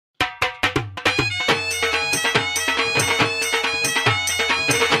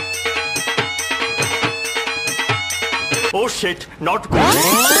shit, not good.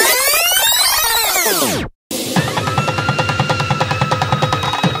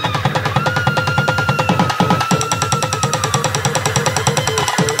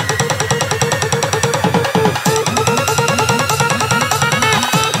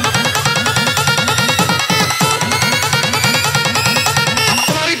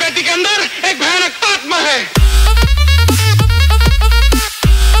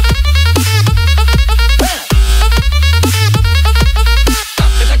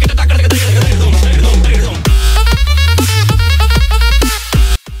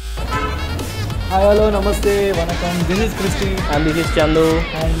 Hello నమస్తే వనకం this is క్రిస్టి and this is Chandu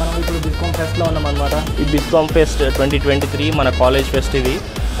and మనం ఇప్పుడు బిస్కామ్ ఫెస్ట్లో ఉన్నాం అనమాట. ఈ బిస్కామ్ ఫెస్ట్ 2023 మన కాలేజ్ ఫెస్ట్ ఇది.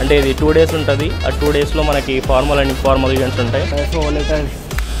 అంటే ఇది 2 days ఉంటుంది. ఆ 2 daysలో మనకి ఫార్మల్ అండ్ ఇన్ఫార్మల్ ఈవెంట్స్ ఉంటాయి. సో లెట్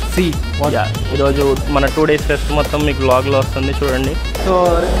సి ఈరోజు మన 2 days ఫెస్ట్ మొత్తం మీకు వ్లాగ్లో వస్తుంది చూడండి. సో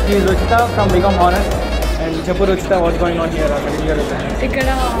ఈ Ruchita from BCom honest and చెప్పు Ruchita what's going on here. ఇక్కడ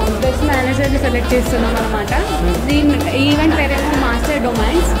బెస్ట్ మేనేజర్ని సెలెక్ట్ చేస్తున్నాం అనమాట. దీని ఈవెంట్ పేరేమో మాస్టర్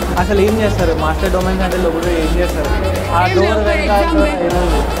డొమైన్స్. అసలు ఏం చేస్తారు మాస్టర్ డొమైన్స్ అంటే? లోపల ఏం చేస్తారు?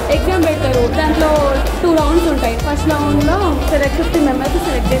 ఎగ్జామ్ పెడతారు. దాంట్లో 2 rounds ఉంటాయి. ఫస్ట్ రౌండ్లో 15 members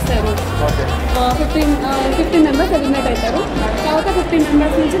సెలెక్ట్ చేస్తారు. 15 members ఎలిమినేట్ అవుతారు. తర్వాత 15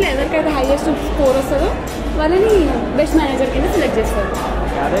 members నుంచి ఎవరికైతే హైయెస్ట్ స్కోర్ వస్తుందో వాళ్ళని బెస్ట్ మేనేజర్ కింద సెలెక్ట్ చేస్తారు.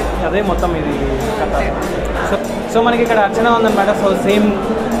 అదే మొత్తం ఇది కథ. సో మనకి ఇక్కడ అర్చన ఉందన్నమాట. సో సేమ్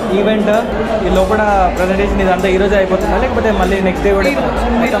ఈవెంట్ ఈ లోపల ప్రజెంటేషన్ ఇదంతా ఈరోజే అయిపోతుందా లేకపోతే మళ్ళీ నెక్స్ట్ డే కూడా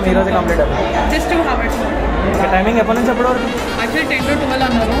మొత్తం ఈరోజే కంప్లీట్ అవుతుంది? Just 2 hours. టైమింగ్ ఎప్పటి నుంచి ఎప్పటి వరకు? యాక్చువల్లీ 10 to 12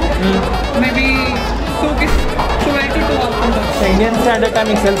 అన్నారు. మేబీ 12 to 2 అవుతుంది. సో ఇండియన్ స్టాండర్డ్ టైం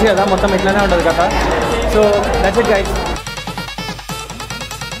మీకు తెలుసు కదా, మొత్తం ఇట్లానే ఉంటుంది కదా. So that's it guys.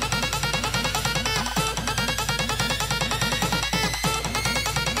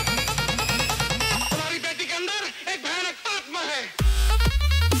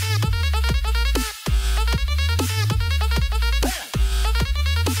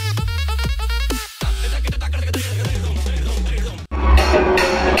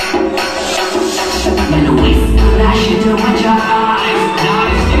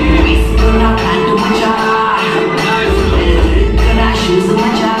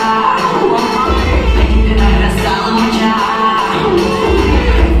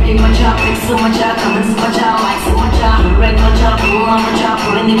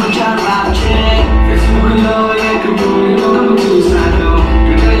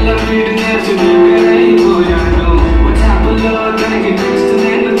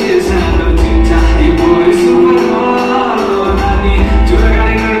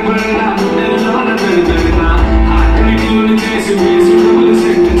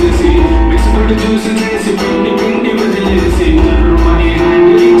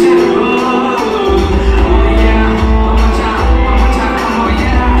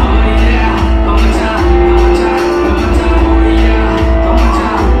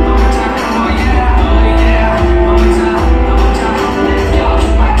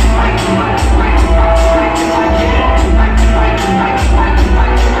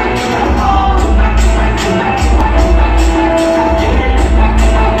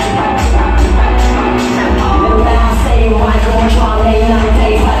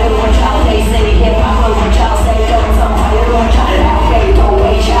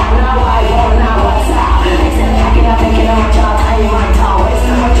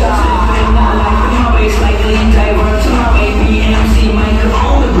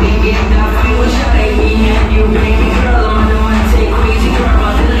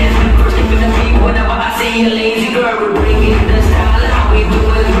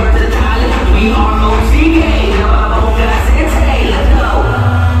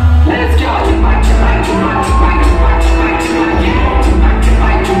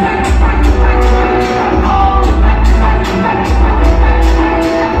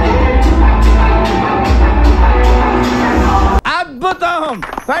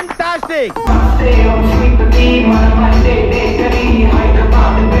 Fantastic!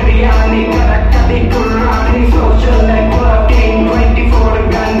 Hyderabad biryani, Karakadi Kurani, social networking, 24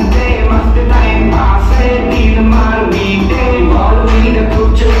 gante, mast time pass, need mar beate, all we the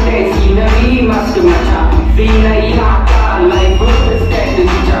future day, scenery must macha, scenery ilaka, life is dead,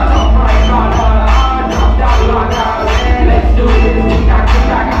 drop down, let's do this, back to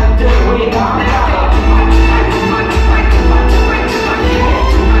back until we got it.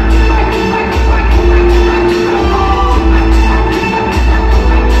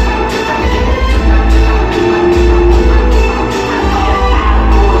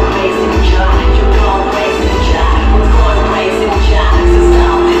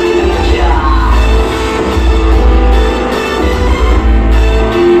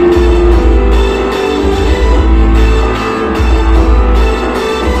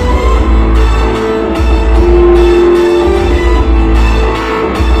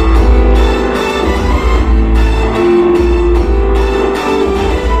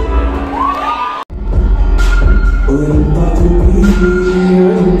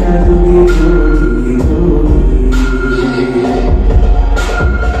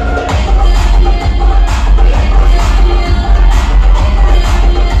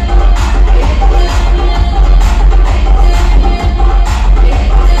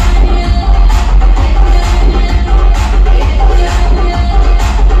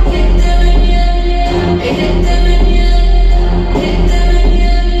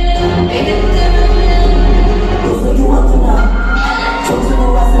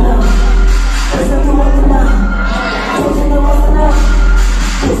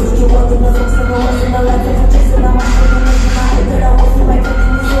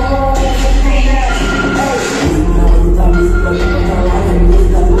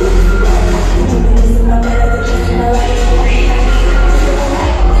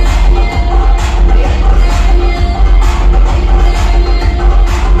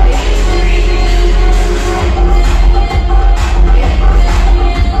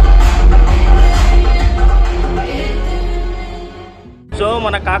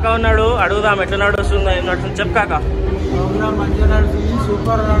 మన కాక ఉన్నాడు, అడుగుదాం ఎట్లా నడుస్తుంది నడుస్తుంది. చెప్పు కాక.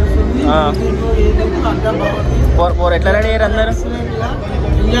 Four ఎట్లా రెడీ అయ్యారు అందరు?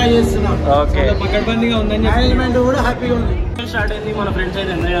 ఓకే, స్టార్ట్ అయింది. మన ఫ్రెండ్స్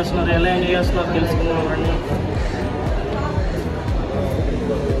అయితే ఎంజాయ్ చేస్తున్నారు. ఎలా ఎంజాయ్ చేస్తున్నారు తెలుసుకుందాం రండి.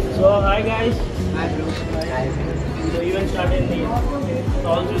 So hi guys, event start అయింది.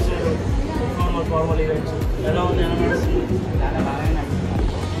 ఆల్ చూసారు ఫార్మల్ ఈవెంట్స్ ఎలా ఉంది?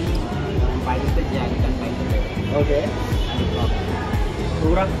 ఓకే,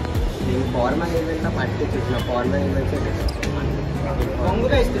 నేను ఫార్మల్ ఈవెంట్లో పార్టిసిపేట్ చేసిన. ఫార్మల్ ఈవెంట్స్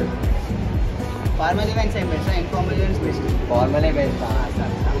ఫార్మల్ ఈవెంట్స్ ఏం best, informal events best. Formal events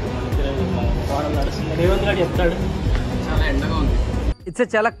formal నడుస్తుంది. రేవంత్ గారు చెప్తాడు. చాలా ఎండగా ఉంది. It's a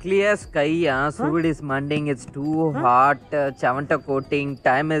chala clear sky. Sud is munding. It's too hot. Chavanta coating.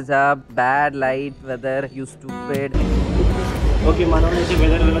 Time is up. Bad light weather. You stupid. Okay, మనం అయితే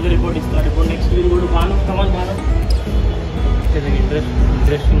weather report ఇస్తారు. ఇప్పుడు నెక్స్ట్ వీక్ కూడా బాను కమల్ బాను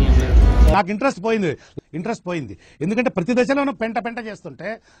నాకు ఇంట్రెస్ట్ పోయింది ఎందుకంటే ప్రతి దశలోనూ పెంట చేస్తుంటే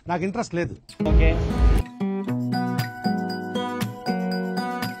నాకు ఇంట్రెస్ట్ లేదు. ఓకే,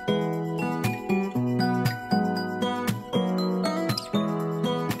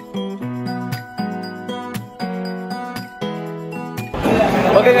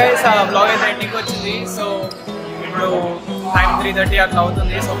 ఓకే గైస్, బ్లాగ్ అయితే ఎండింగ్ వచ్చింది. సో ఇప్పుడు టైం 3:30 అట్లా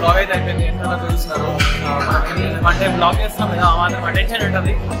అవుతుంది. సో బ్లాగ్ అయితే అయిపోయింది. ఎంత చూస్తున్నారు అంటే బ్లాగ్ చేస్తున్నాం కదా, మాత్రం అటెన్షన్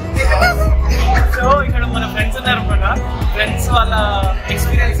ఉంటుంది. సో ఇక్కడ మన ఫ్రెండ్స్ ఉన్నారు అనమాట. ఫ్రెండ్స్ వాళ్ళ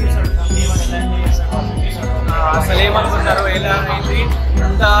ఎక్స్పీరియన్స్ అసలు ఏమనుకుంటారు, ఎలా అయింది.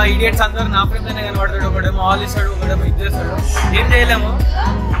 అంత ఈడియట్స్ అందరూ నా ఫ్రెండ్స్ అయినా కనబడతాడు. ఒకడేమో ఆల్ ఇస్తాడు, ఒకడేమో ఇది చేస్తాడు. ఏం చేయలేము,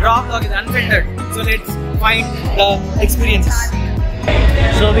 డ్రా బ్లాగ్ ఇది unfiltered. So let's find the experiences.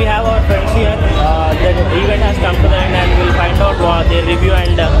 So we have our friends here. The event has come to the end and we'll find out their review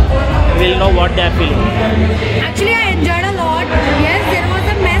and we'll know what they are feeling. Actually, I enjoyed a lot. Yes, there was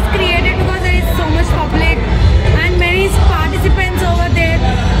a mess created because there is so much public and many participants over there.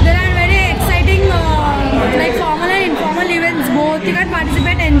 There are very exciting like formal and informal events both. You can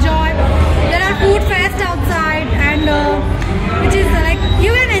participate, enjoy. There are food fest outside and which is like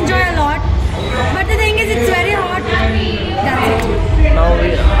you can enjoy a lot. But the thing is, it's very hot. That's it. Now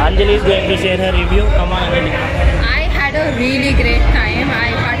Anjali is going to share her review. Come on, Anjali. I had a really great time. I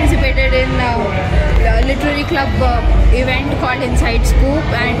participated in a literary club event called Inside Scoop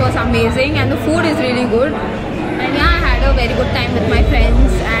and it was amazing and the food is really good. And yeah, I had a very good time with my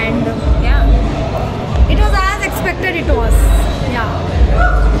friends and yeah. It was as expected it was. Yeah.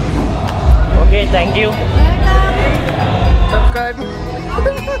 Okay, thank you. Subscribe.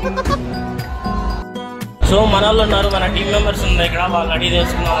 So మన వాళ్ళు ఉన్నారు, మన team members ఉన్నారు ఇక్కడ. వాళ్ళు అడిగి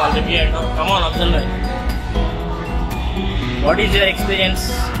తెలుసుకున్నాం, వాళ్ళు రివ్యూ అయ్యాడు. కమాన్ అబ్దుల్ భాయ్, వాట్ ఈస్ యువర్ ఎక్స్పీరియన్స్?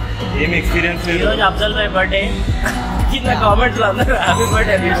 ఏం ఎక్స్పీరియన్స్ లేదు. ఈరోజు అబ్దుల్ భాయ్ బర్త్డే. కింద కామెంట్స్లో అందరూ హ్యాపీ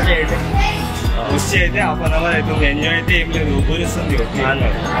బర్త్డే విష్ చేయండి. వచ్చి అయితే హాఫ్ అన్ అవర్ అవుతుంది. ఎంజాయ్ అయితే ఏం లేదు, ఊరిస్తుంది.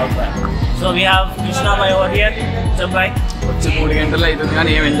 So we have Krishna Bhai over here. చెప్పాయి వచ్చి 3 గంటలు అవుతుంది కానీ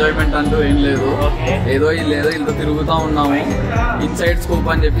ఏం ఎంజాయ్మెంట్ అంటూ ఏం లేదు. ఏదో వీళ్ళతో తిరుగుతూ ఉన్నాము. ఇన్సైడ్ స్కూప్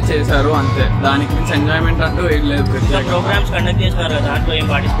అని చెప్పి చేశారు అంతే, దానికి మించి ఎంజాయ్మెంట్ అంటూ ఏం లేదు. ప్రోగ్రామ్స్ కండక్ట్ చేస్తున్నారు కదా, దాంట్లో ఏం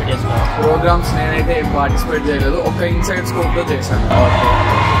పార్టిసిపేట్ చేస్తున్నారు? ప్రోగ్రామ్స్ నేనైతే ఏం పార్టిసిపేట్ చేయలేదు, ఒక ఇన్సైడ్ స్కూప్ లో చేశాను.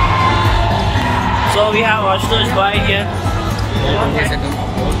 So we have అశోష్ Bhai here.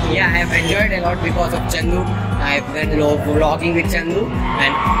 Yeah, I have enjoyed a lot because of Chandu. I have been vlogging with Chandu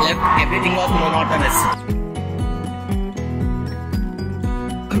and everything was monotonous.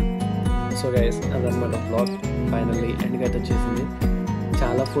 So guys, అదనమాట blog finally ఎండ్కి అయితే వచ్చేసింది.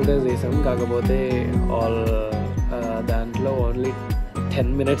 చాలా photos వేసాం, కాకపోతే దాంట్లో only 10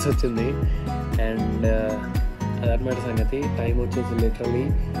 minutes వచ్చింది. And అదనమాట సంగతి. టైం వచ్చేసి లిటరలీ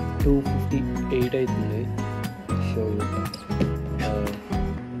 2:58 అవుతుంది. షో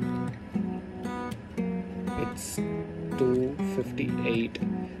ఇట్స్ 2:58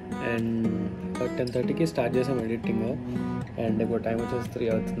 అండ్ 10:30కి స్టార్ట్ చేసాం ఎడిటింగ్. అండ్ ఇప్పుడు టైం వచ్చేసి 3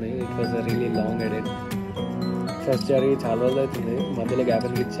 అవుతుంది. It was a really long edit. First జరిగి చాలా రోజులు అవుతుంది. మధ్యలో గ్యాప్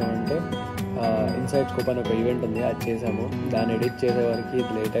ఎందుకు ఇచ్చామంటే ఇన్సైడ్ స్కోప్ అని ఒక ఈవెంట్ ఉంది, అది చేసాము. దాన్ని ఎడిట్ చేసే వరకు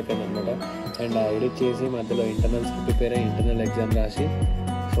ఇది లేట్ అయిపోయింది అనమాట. అండ్ ఆ ఎడిట్ చేసి మధ్యలో ఇంటర్నల్స్కి ప్రిపేర్ అయ్యి ఇంటర్నల్ ఎగ్జామ్ రాసి,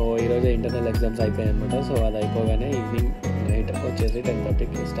 సో ఈరోజు ఇంటర్నల్ ఎగ్జామ్స్ అయిపోయాయి అనమాట. సో అది అయిపోగానే ఈవినింగ్ నైట్ వచ్చేసి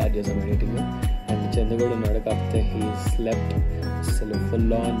 10:30కి స్టార్ట్ చేసాం ఎడిటింగ్. అండ్ చందు కూడా ఉన్నాడు, కాకపోతే హీ స్లెప్ట్. అసలు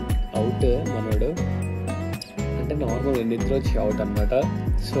ఫుల్ ఆన్ అవుట్ మనోడు, అంటే నార్మల్ నిద్ర వచ్చి అవుట్ అనమాట.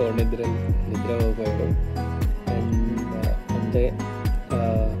 సో నిద్ర పోయాడు. అండ్ అంతే.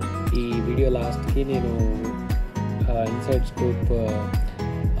 ఈ వీడియో లాస్ట్కి నేను ఇన్సైడ్ స్కూప్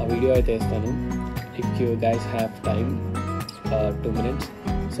ఆ వీడియో అయితే ఇస్తాను. If you guys have time 2 minutes,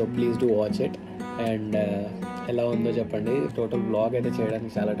 so please do watch it. And ఎలా ఉందో చెప్పండి. టోటల్ బ్లాగ్ అయితే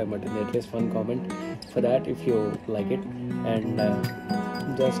చేయడానికి చాలా టైం పట్టింది. At least 1 comment for that if you like it. And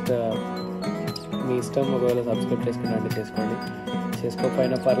just మీ ఇష్టం, ఒకవేళ సబ్స్క్రైబ్ చేసుకున్నట్టు చేసుకోండి,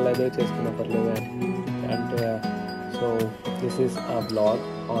 చేసుకోకపోయినా పర్లేదు, చేసుకున్నా పర్లేదు. And so this is a blog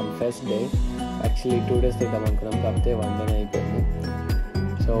on first day. Actually 2 days తీద్దాం అనుకున్నాం, కాకపోతే 1 day అయిపోయింది.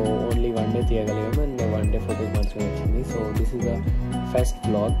 So only 1 day తీయగలిగాము and 1 day photos మాత్రమే వచ్చింది. So this is the first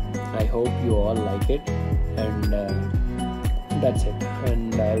blog. I hope you all like it and that's it.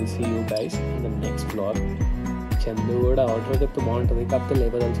 And I will see you guys in the next blog. Chandu కూడా outro చెప్తే బాగుంటుంది, కాకపోతే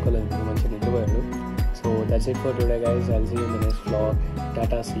లేపదలుచుకోలేదు, మంచిగా నిద్రపోయాడు. So that's it for today guys. I will see you in the next blog.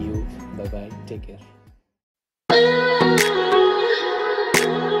 Tata, see you, by by, take care.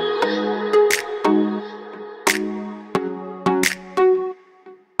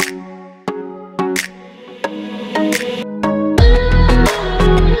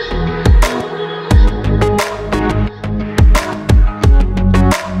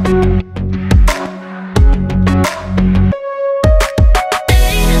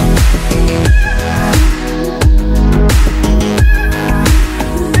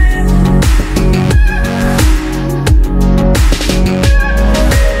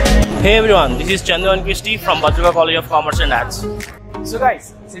 Hey everyone, this is Chandu and Kishti from Badruka College of Commerce and Arts. So guys,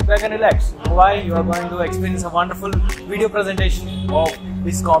 sit back and relax while you are going to experience a wonderful video presentation of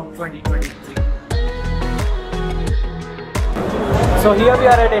BIZCOM 2023. So here we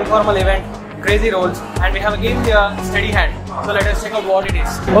are at informal event, Crazy Rolls, and we have a game here, Steady Hand. So let us check out what it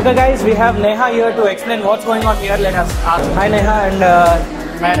is. Okay guys, we have Neha here to explain what's going on here. Let us ask. Hi Neha, and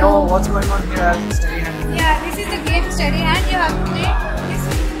may I know what's going on here at Steady Hand? Yeah, this is the game Steady Hand. You have to play this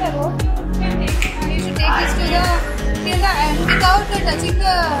in the rope. You should take this till the end without touching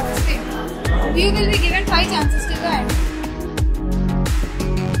the stick. You will be given 5 chances till the end.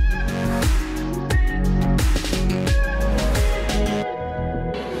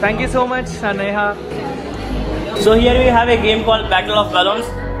 Thank you so much, Neha. So here we have a game called Battle of Balloons.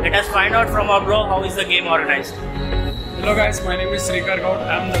 Let us find out from our bro how is the game organized. Hello guys, my name is Srikar Gaut.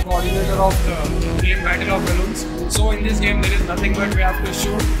 I am the coordinator of the game Battle of Balloons. So in this game there is nothing but we have to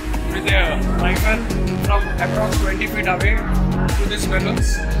shoot with a rifle from approx 20 feet away to these balloons,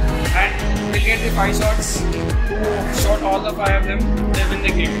 and we get the 5 shots. Who shot all the 5 of them, they win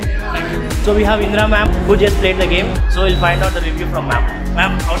the game. Thank you. So we have Indra ma'am who just played the game. So we'll find out the review from ma'am.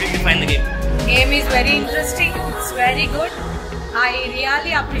 Ma'am, how did you find the game? Game is very interesting. It's very good. I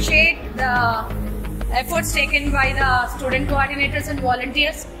really appreciate the efforts taken by the student coordinators and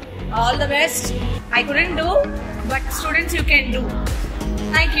volunteers. All the best. I couldn't do, but students you can do.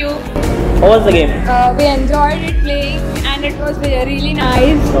 Thank you. How was the game? We enjoyed it playing and it was really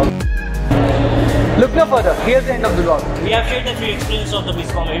nice. Look no further. Here's the end of the vlog. We have shared the few experiences of the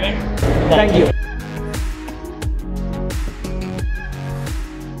BIZCOM event. Thank you.